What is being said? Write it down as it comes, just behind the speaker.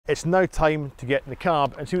it's now time to get in the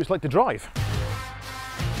cab and see what it's like to drive.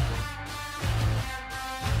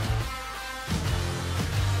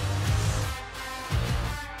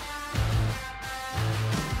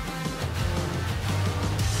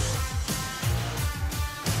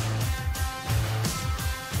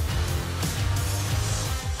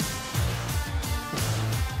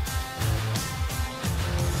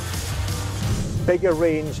 Bigger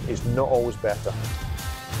range is not always better.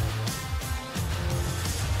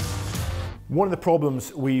 One of the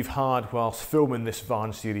problems we've had whilst filming this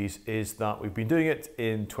van series is that we've been doing it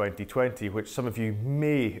in 2020, which some of you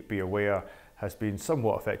may be aware has been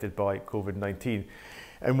somewhat affected by COVID-19.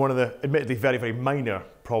 And one of the admittedly very, very minor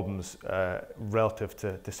problems relative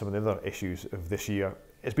to some of the other issues of this year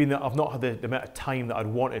it's been that I've not had the amount of time that I'd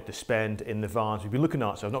wanted to spend in the vans we've been looking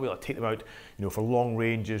at, so I've not been able to take them out, for long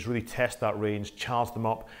ranges, really test that range, charge them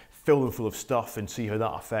up, fill them full of stuff and see how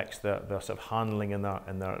that affects their sort of handling and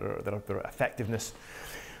their effectiveness.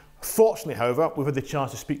 Fortunately, however, we've had the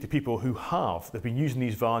chance to speak to people who have. They've been using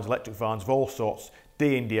these vans, electric vans of all sorts,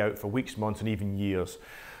 day in, day out for weeks, months and even years.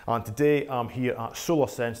 And today I'm here at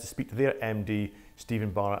Solarsense to speak to their MD,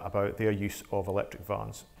 Stephen Barrett, about their use of electric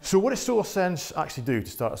vans. So what does Solarsense actually do to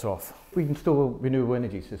start us off? We install renewable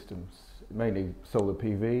energy systems, mainly solar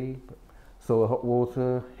PV, solar hot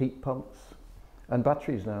water, heat pumps and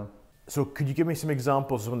batteries now. So could you give me some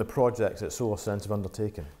examples of some of the projects that Solarsense have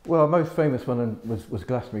undertaken? Well, our most famous one was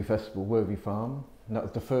Glastonbury Festival, Worthy Farm, and that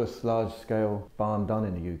was the first large-scale barn done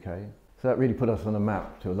in the UK. So that really put us on a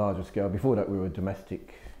map to a larger scale. Before that we were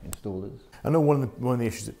domestic installers. I know one of the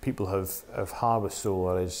issues that people have had with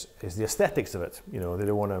solar is the aesthetics of it. They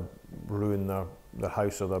don't want to ruin their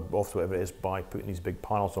house or their office, whatever it is, by putting these big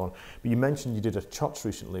panels on. But you mentioned you did a church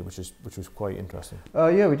recently, which was quite interesting.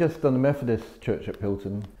 Yeah, we just done the Methodist church at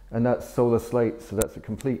Pilton, and that's solar slates, so that's a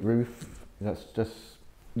complete roof. That's just,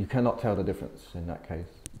 you cannot tell the difference in that case.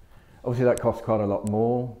 Obviously that costs quite a lot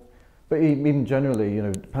more, but even generally,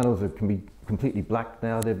 panels can be completely black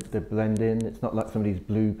now, they blend in. It's not like some of these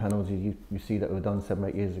blue panels you see that were done 7 or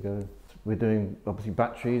 8 years ago. We're doing, obviously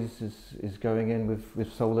batteries is going in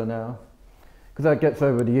with solar now. Because that gets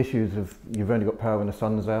over the issues of you've only got power when the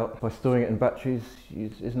sun's out. By storing it in batteries,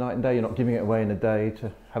 it's night and day. You're not giving it away in the day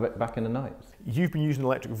to have it back in the night. You've been using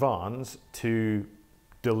electric vans to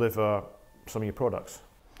deliver some of your products?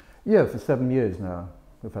 Yeah, for 7 years now.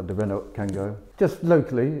 We've had the Renault Kangoo. Just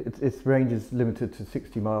locally, its range is limited to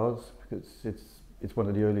 60 miles because it's one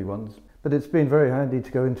of the early ones. But it's been very handy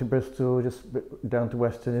to go into Bristol, just down to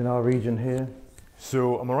Western in our region here.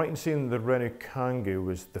 So am I right in saying the Renault Kangoo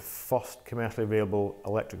was the first commercially available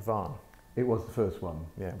electric van? It was the first one.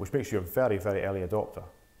 Yeah, which makes you a very, very early adopter.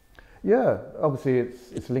 Yeah, obviously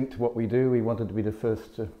it's linked to what we do. We wanted to be the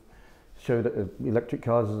first to show that electric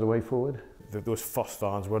cars is the way forward. Those first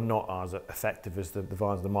vans were not as effective as the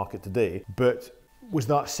vans in the market today, but was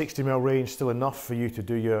that 60-mile range still enough for you to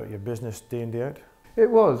do your business day in, day out? It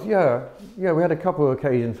was, yeah. Yeah, we had a couple of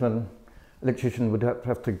occasions when an electrician would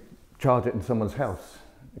have to charge it in someone's house.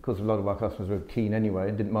 Of course, a lot of our customers were keen anyway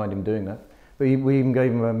and didn't mind him doing that. But we even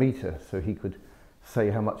gave him a meter so he could say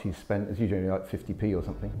how much he spent. It's usually like 50p or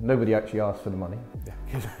something. Nobody actually asked for the money.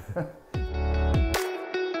 Yeah.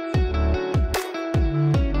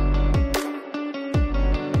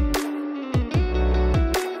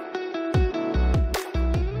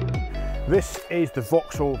 This is the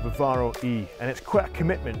Vauxhall Vivaro-e, and it's quite a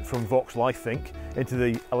commitment from Vauxhall, I think, into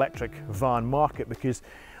the electric van market, because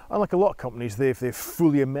unlike a lot of companies, they've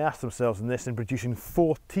fully immersed themselves in this and producing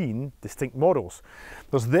 14 distinct models.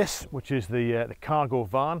 There's this, which is the cargo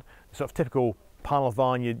van, the sort of typical panel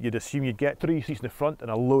van you'd assume you'd get, 3 seats in the front and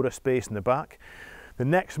a load of space in the back. The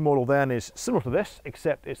next model then is similar to this,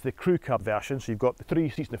 except it's the crew cab version, so you've got the 3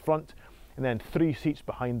 seats in the front and then 3 seats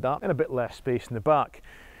behind that and a bit less space in the back.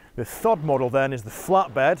 The third model then is the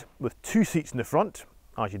flatbed with 2 seats in the front,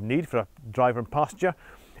 as you'd need for a driver and passenger.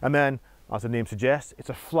 And then, as the name suggests, it's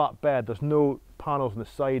a flat bed. There's no panels on the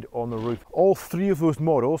side or on the roof. All 3 of those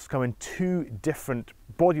models come in 2 different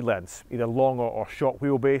body lengths, either long or short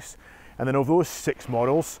wheelbase. And then of those 6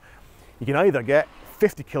 models, you can either get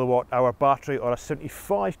 50 kilowatt hour battery or a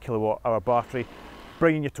 75 kilowatt hour battery,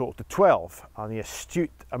 bringing your total to 12. And the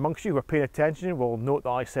astute amongst you who are paying attention will note that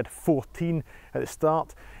I said 14 at the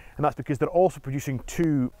start. And that's because they're also producing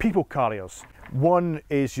 2 people carriers. One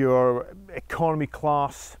is your economy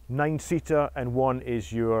class 9-seater and one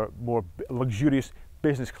is your more luxurious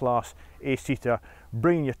business class 8-seater,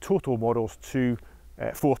 bringing your total models to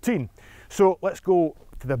 14. So let's go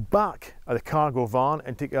to the back of the cargo van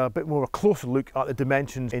and take a bit more of a closer look at the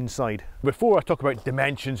dimensions inside. Before I talk about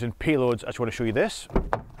dimensions and payloads, I just want to show you this.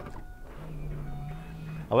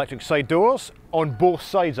 electric side doors on both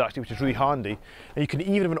sides actually, which is really handy. And you can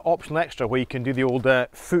even have an optional extra where you can do the old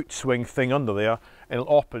foot swing thing under there, and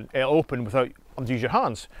it'll open without having to use your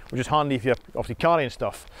hands, which is handy if you're obviously carrying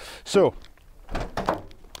stuff. So,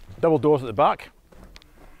 double doors at the back.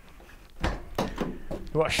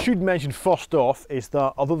 What I should mention first off is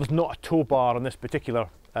that although there's not a tow bar on this particular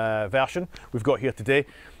version we've got here today,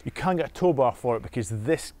 you can get a tow bar for it because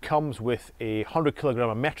this comes with a 100 kilogram,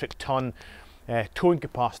 a metric ton towing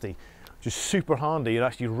capacity, which is super handy and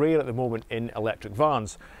actually rare at the moment in electric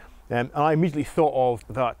vans. And I immediately thought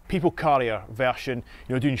of that people carrier version,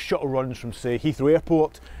 you know, doing shuttle runs from, say, Heathrow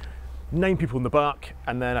Airport, 9 people in the back,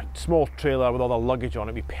 and then a small trailer with all their luggage on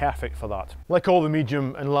it would be perfect for that. Like all the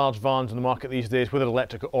medium and large vans on the market these days, whether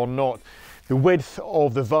electric or not, the width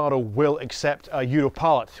of the Vivaro will accept a Euro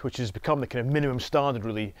pallet, which has become the kind of minimum standard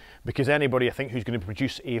really, because anybody I think who's going to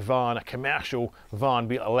produce a van, a commercial van,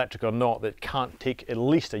 be it electric or not, that can't take at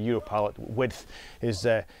least a Euro pallet width is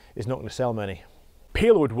not going to sell many.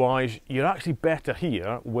 Payload wise, you're actually better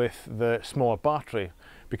here with the smaller battery,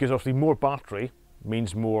 because obviously more battery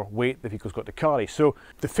means more weight the vehicle's got to carry. So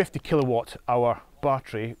the 50 kilowatt hour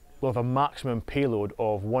battery will have a maximum payload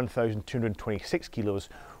of 1,226 kilos,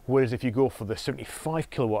 whereas if you go for the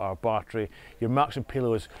 75 kilowatt hour battery, your maximum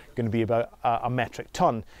payload is going to be about a metric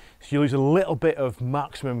ton. So you lose a little bit of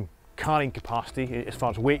maximum carrying capacity as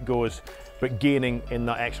far as weight goes, but gaining in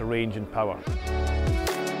that extra range and power.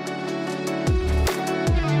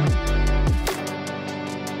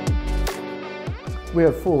 We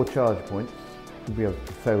have 4 charge points. We have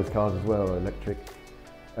sales cars as well, electric,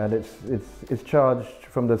 and it's charged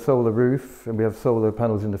from the solar roof, and we have solar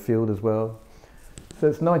panels in the field as well. So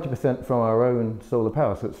it's 90% from our own solar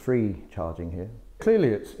power, so it's free charging here. Clearly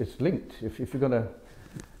it's linked. If you're going to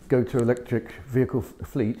go to electric vehicle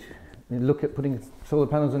fleet, you look at putting solar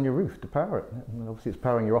panels on your roof to power it. And obviously it's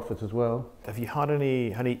powering your office as well. Have you had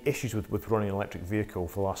any issues with running an electric vehicle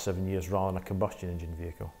for the last 7 years rather than a combustion engine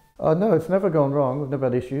vehicle? No, it's never gone wrong. We've never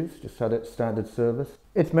had issues, just had it standard service.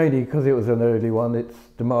 It's mainly because it was an early one.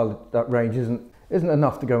 That range isn't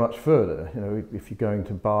enough to go much further, you know, if you're going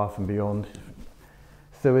to Bath and beyond.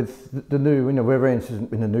 So it's the new, you know, we're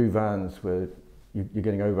interested in the new vans where you're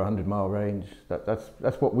getting over 100-mile range.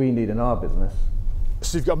 That's what we need in our business.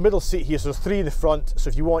 So you've got a middle seat here, so there's 3 in the front, so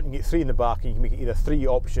if you want you can get 3 in the back and you can make it either a 3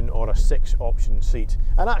 option or a 6 option seat.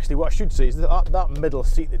 And actually what I should say is that middle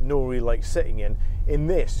seat that no one really likes sitting in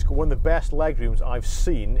this, it's got one of the best leg rooms I've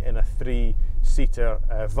seen in a 3-seater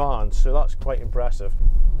van, so that's quite impressive.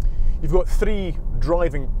 You've got 3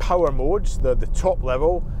 driving power modes. The top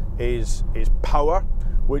level is power,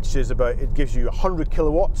 which is it gives you 100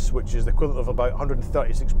 kilowatts, which is the equivalent of about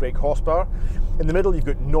 136 brake horsepower. In the middle, you've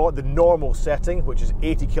got the normal setting, which is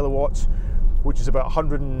 80 kilowatts, which is about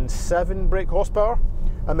 107 brake horsepower.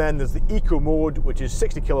 And then there's the eco mode, which is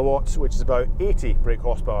 60 kilowatts, which is about 80 brake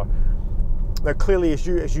horsepower. Now, clearly, as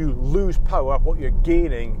you lose power, what you're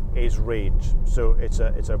gaining is range. So it's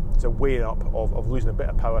a way up of losing a bit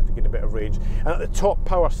of power to gain a bit of range. And at the top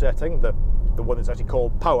power setting, the one that's actually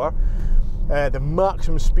called power, the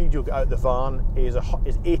maximum speed you'll get out of the van is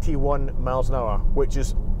 81 miles an hour, which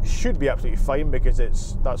should be absolutely fine because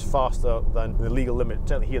that's faster than the legal limit,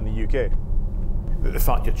 certainly here in the UK. The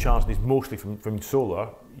fact you're charging these mostly from solar,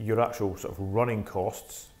 your actual sort of running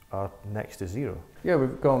costs are next to zero. Yeah,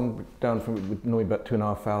 we've gone down from normally about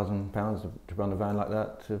 £2,500 to run a van like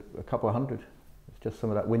that to a couple of hundred. It's just some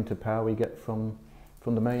of that winter power we get from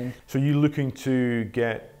the mains. So you're looking to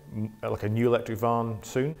get like a new electric van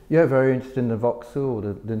soon? Yeah, very interested in the Vauxhall,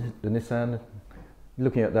 the Nissan.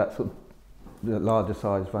 Looking at that sort of the larger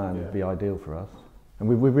size van would be ideal for us. And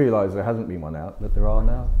we realised there hasn't been one out, but there are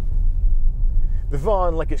now. The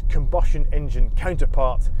van, like its combustion engine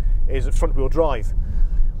counterpart, is front wheel drive.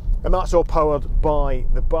 And that's all powered by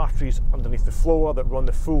the batteries underneath the floor that run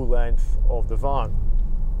the full length of the van.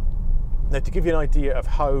 Now, to give you an idea of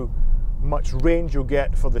how much range you'll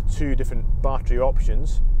get for the 2 different battery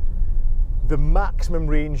options, the maximum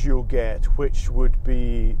range you'll get, which would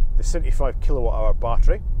be the 75 kilowatt hour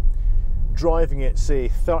battery, driving it say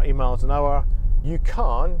 30 miles an hour, you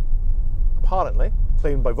can, apparently,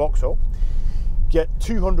 claimed by Vauxhall, get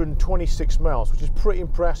 226 miles, which is pretty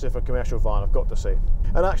impressive for a commercial van, I've got to say.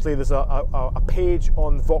 And actually there's a page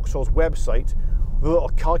on Vauxhall's website with a little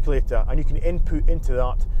calculator, and you can input into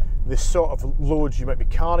that the sort of loads you might be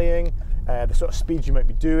carrying, the sort of speeds you might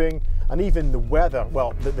be doing, and even the weather,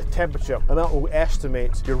 well, the temperature, and that will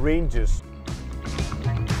estimate your ranges.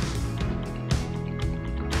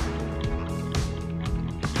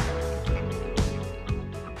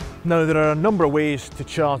 Now, there are a number of ways to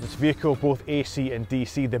charge this vehicle, both AC and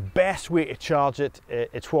DC. The best way to charge it,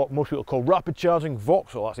 it's what most people call rapid charging.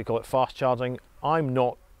 Vauxhall actually call it fast charging. I'm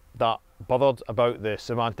not that bothered about the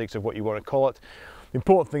semantics of what you want to call it. The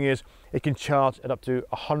important thing is it can charge at up to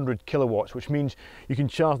 100 kilowatts, which means you can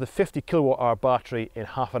charge the 50 kilowatt hour battery in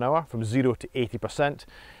half an hour from 0 to 80%,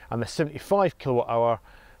 and the 75 kilowatt hour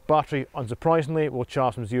battery, unsurprisingly, will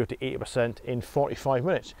charge from 0 to 80% in 45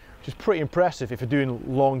 minutes, which is pretty impressive if you're doing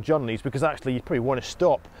long journeys, because actually you probably want to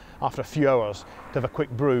stop after a few hours to have a quick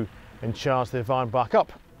brew and charge the van back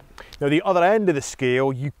up. Now, the other end of the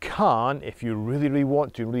scale, you can, if you really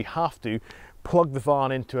want to, really have to, plug the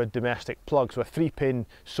van into a domestic plug, so a 3-pin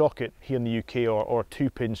socket here in the UK, or a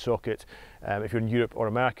 2-pin socket if you're in Europe or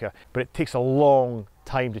America, but it takes a long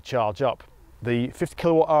time to charge up. The 50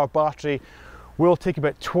 kilowatt hour battery will take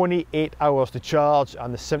about 28 hours to charge,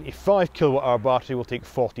 and the 75 kilowatt hour battery will take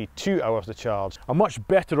 42 hours to charge. A much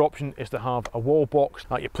better option is to have a wall box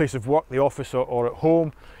at your place of work, the office, or at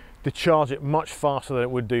home, to charge it much faster than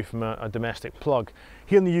it would do from a domestic plug.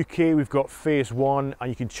 Here in the UK, we've got phase 1, and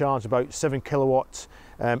you can charge about 7 kilowatts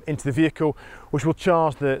into the vehicle, which will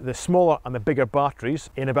charge the smaller and the bigger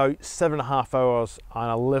batteries in about 7.5 hours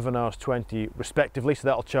and 11 hours 20 respectively, so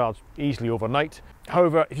that'll charge easily overnight.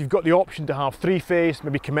 However, if you've got the option to have 3-phase,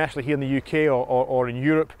 maybe commercially here in the UK or in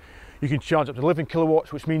Europe, you can charge up to 11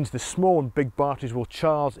 kilowatts, which means the small and big batteries will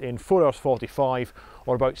charge in 4 hours 45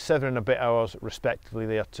 or about 7 and a bit hours respectively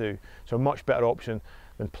there too. So a much better option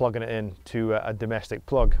than plugging it in to a domestic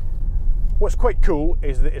plug. What's quite cool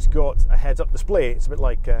is that it's got a heads-up display. It's a bit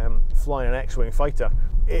like flying an X-wing fighter.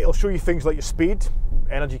 It'll show you things like your speed,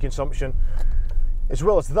 energy consumption. As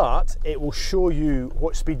well as that, it will show you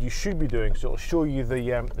what speed you should be doing. So it'll show you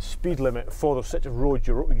the speed limit for the stretch of road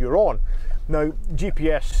you're on. Now,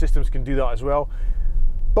 GPS systems can do that as well,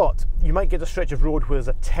 but you might get a stretch of road where there's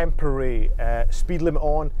a temporary speed limit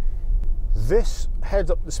on. This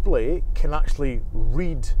heads-up display can actually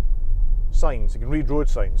read signs. It can read road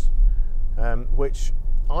signs, which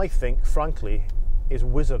I think, frankly, is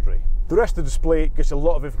wizardry. The rest of the display gives you a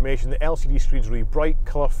lot of information. The LCD screens are really bright,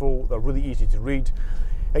 colourful, they're really easy to read.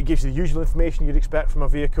 It gives you the usual information you'd expect from a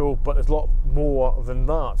vehicle, but there's a lot more than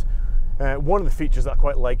that. One of the features that I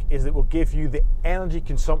quite like is that it will give you the energy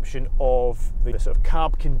consumption of the sort of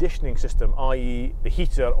cab conditioning system, i.e. the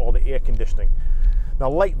heater or the air conditioning.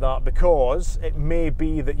 Now, I like that because it may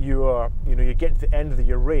be that you're getting to the end of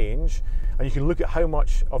your range, and you can look at how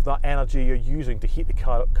much of that energy you're using to heat the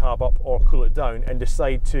cab up or cool it down, and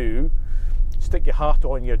decide to stick your hat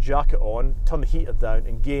on, your jacket on, turn the heater down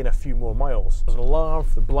and gain a few more miles. There's an alarm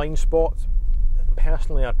for the blind spot.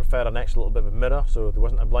 Personally, I'd prefer an extra little bit of a mirror so there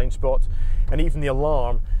wasn't a blind spot, and even the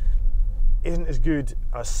alarm isn't as good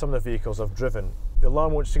as some of the vehicles I've driven. The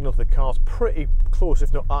alarm won't signal to the cars pretty close,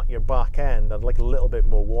 if not at your back end. I'd like a little bit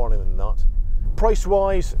more warning than that. Price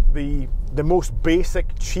wise, the most basic,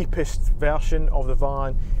 cheapest version of the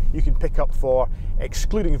van you can pick up for,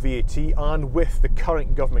 excluding VAT and with the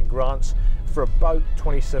current government grants, for about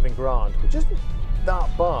 27 grand, which isn't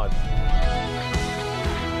that bad.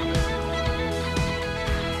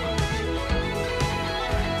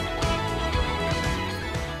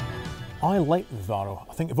 I like the Vivaro.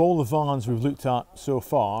 I think of all the vans we've looked at so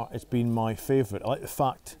far, it's been my favourite. I like the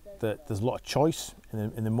fact that there's a lot of choice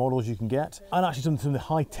in the models you can get, and actually some of the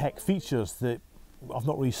high-tech features that I've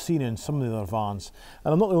not really seen in some of the other vans.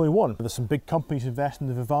 And I'm not the only one. There's some big companies investing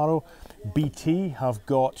in the Vivaro. BT have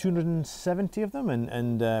got 270 of them,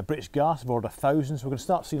 and British Gas have ordered 1,000, so we're going to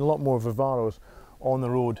start seeing a lot more Vivaros on the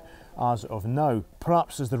road as of now.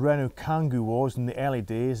 Perhaps as the Renault Kangoo was in the early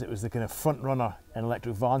days, it was the kind of front runner in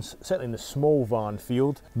electric vans, certainly in the small van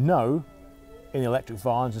field. Now, in the electric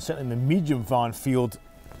vans, and certainly in the medium van field,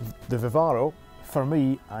 the Vivaro, for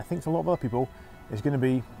me, and I think for a lot of other people, is going to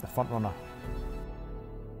be the front runner.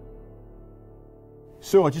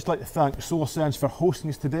 So I'd just like to thank Solarsense for hosting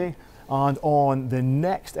us today, and on the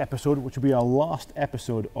next episode, which will be our last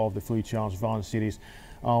episode of the Fully Charged Van series,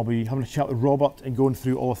 I'll be having a chat with Robert and going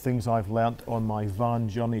through all the things I've learnt on my van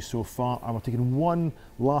journey so far, and we're taking one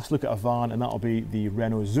last look at a van, and that'll be the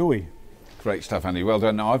Renault Zoe. Great stuff, Andy. Well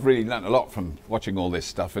done. Now, I've really learnt a lot from watching all this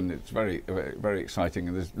stuff, and it's very, very exciting.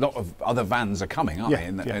 And there's a lot of other vans are coming, aren't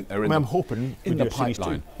they? I'm hoping in the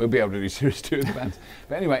pipeline. We'll be able to do series 2 of the vans.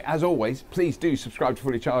 But anyway, as always, please do subscribe to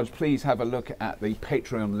Fully Charged. Please have a look at the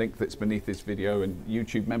Patreon link that's beneath this video, and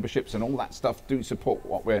YouTube memberships and all that stuff. Do support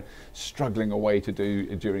what we're struggling away to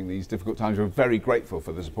do during these difficult times. We're very grateful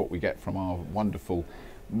for the support we get from our wonderful,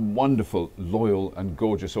 loyal and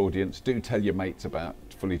gorgeous audience. Do tell your mates about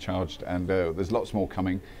Fully Charged, and there's lots more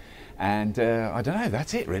coming, and I don't know,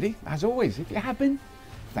 that's it really. As always, if you have been,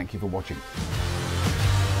 Thank you for watching.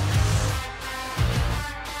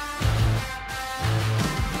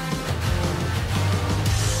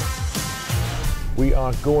 We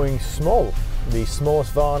are going small, the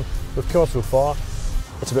smallest van we've covered so far.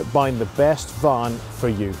 It's about buying the best van for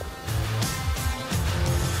you.